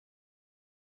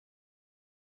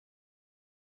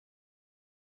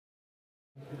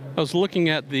I was looking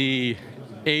at the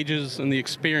ages and the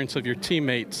experience of your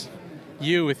teammates.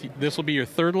 This will be your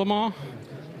third Le Mans?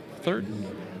 Third?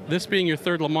 This being your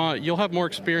third Le Mans, you'll have more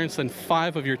experience than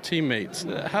 5 of your teammates.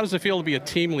 How does it feel to be a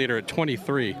team leader at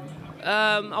 23?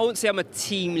 I wouldn't say I'm a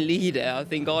team leader. I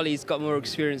think Ollie's got more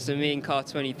experience than me in car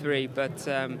 23, but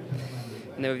with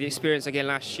the experience I gained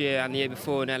last year and the year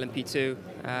before in LMP2,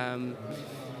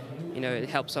 it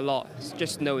helps a lot. It's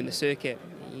just knowing the circuit.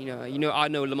 I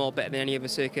know Le Mans better than any other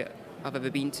circuit I've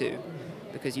ever been to,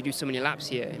 because you do so many laps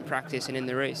here in practice and in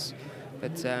the race.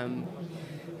 But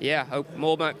yeah,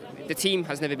 the team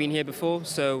has never been here before,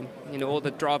 so all the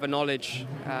driver knowledge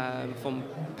from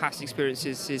past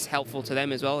experiences is helpful to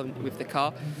them as well with the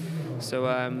car. So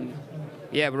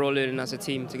yeah, we're all learning as a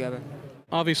team together.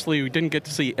 Obviously, we didn't get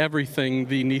to see everything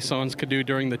the Nissans could do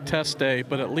during the test day,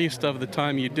 but at least of the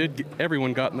time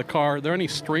everyone got in the car. Are there any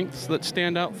strengths that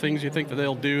stand out, things you think that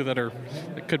they'll do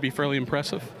that could be fairly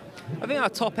impressive? I think our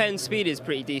top end speed is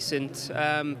pretty decent.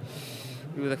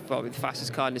 We were the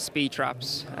fastest car in the speed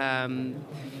traps.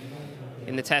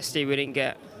 In the test day, we didn't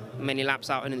get many laps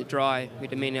out in the dry. We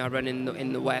did mainly our run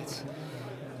in the wet.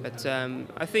 But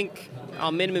I think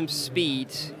our minimum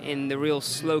speed in the real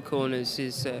slow corners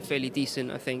is fairly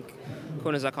decent, I think.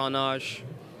 Corners like Arnage.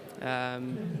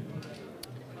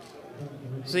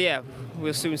 So yeah,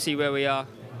 we'll soon see where we are.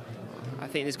 I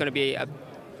think there's going to be a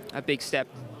big step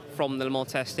from the Le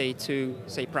Mans test day to,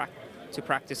 say, to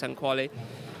practice and quali.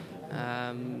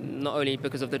 Not only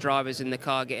because of the drivers in the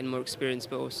car getting more experience,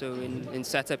 but also in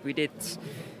setup. We did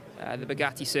the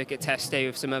Bugatti circuit test day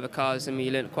with some other cars, and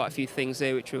we learned quite a few things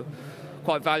there which were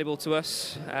quite valuable to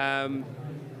us.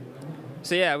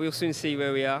 So yeah, we'll soon see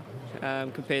where we are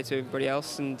compared to everybody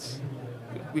else, and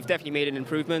we've definitely made an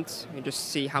improvement. We'll just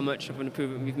see how much of an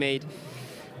improvement we've made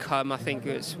come, I think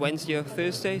it's Wednesday or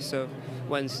Thursday, so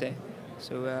Wednesday.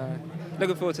 So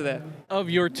looking forward to that. Of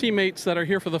your teammates that are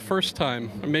here for the first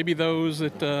time, or maybe those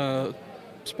that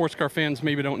sports car fans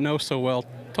maybe don't know so well,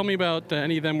 tell me about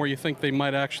any of them where you think they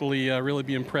might actually really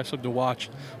be impressive to watch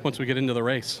once we get into the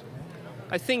race.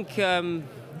 I think,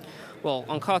 well,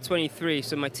 on car 23,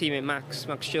 so my teammate Max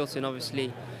Chilton,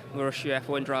 obviously, was a Russia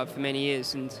F1 driver for many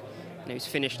years, and he's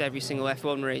finished every single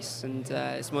F1 race, and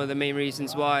it's one of the main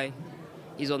reasons why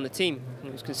he's on the team.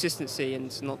 It was consistency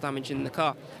and not damaging the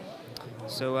car.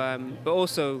 So, but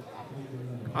also,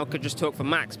 I could just talk for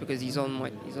Max because he's on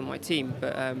my team.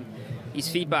 But his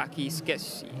feedback, he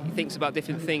thinks about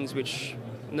different things which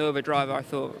no other driver I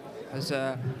thought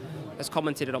has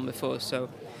commented on before. So,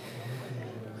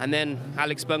 and then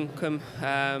Alex Buncombe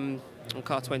on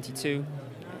car 22,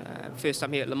 first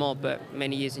time here at Le Mans, but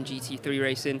many years in GT3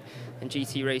 racing and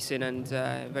GT racing, and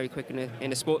very quick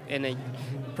in a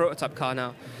prototype car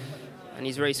now. And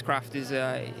his racecraft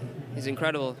is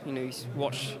incredible. He's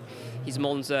watched his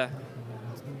Monza,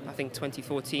 I think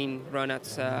 2014 run in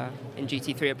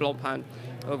GT3 at Blancpain,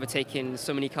 overtaking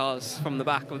so many cars from the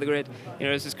back of the grid.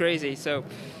 It's just crazy. So,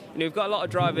 we've got a lot of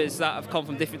drivers that have come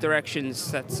from different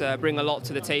directions that bring a lot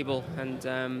to the table,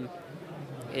 and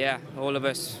yeah, all of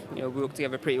us, we work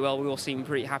together pretty well. We all seem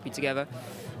pretty happy together,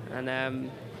 and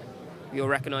we all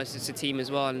recognise it's a team as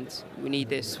well, and we need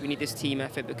this team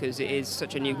effort because it is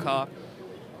such a new car.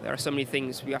 There are so many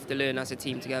things we have to learn as a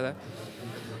team together.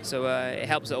 So it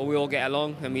helps that we all get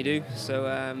along, and we do. So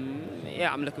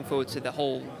yeah, I'm looking forward to the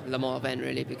whole Le Mans event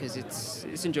really, because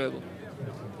it's enjoyable.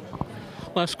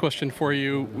 Last question for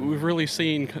you. We've really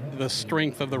seen the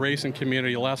strength of the racing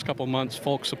community the last couple of months,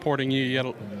 folks supporting you. You had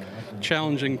a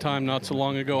challenging time not so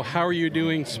long ago. How are you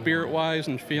doing spirit-wise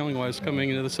and feeling-wise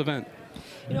coming into this event?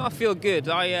 I feel good.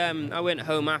 I went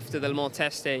home after the Le Mans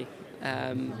test day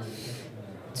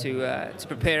to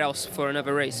prepare else for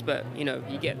another race, but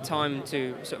you get time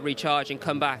to sort of recharge and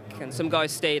come back. And some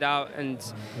guys stayed out and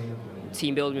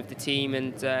team building with the team,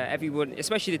 and everyone,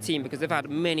 especially the team, because they've had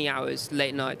many hours,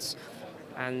 late nights.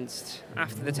 And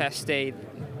after the test day,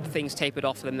 things tapered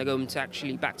off for them. They're going to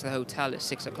actually back to the hotel at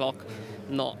 6 o'clock,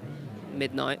 not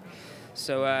midnight.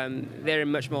 So they're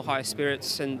in much more higher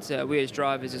spirits, and we as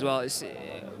drivers as well,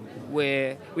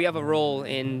 we have a role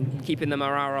in keeping the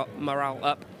morale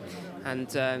up, and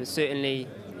certainly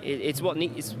it's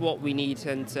what we need.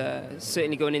 And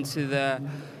certainly going into the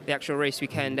actual race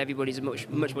weekend, everybody's much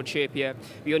more chirpier.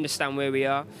 We understand where we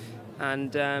are,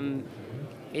 and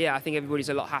yeah, I think everybody's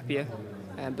a lot happier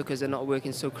because they're not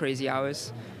working so crazy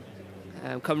hours.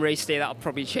 Come race day, that'll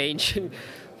probably change,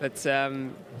 but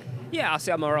yeah, I'll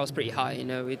say our morale's pretty high.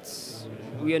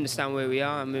 We understand where we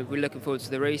are, and we're looking forward to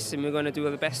the race, and we're going to do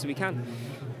the best we can.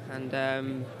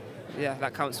 And yeah,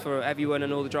 that counts for everyone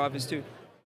and all the drivers too.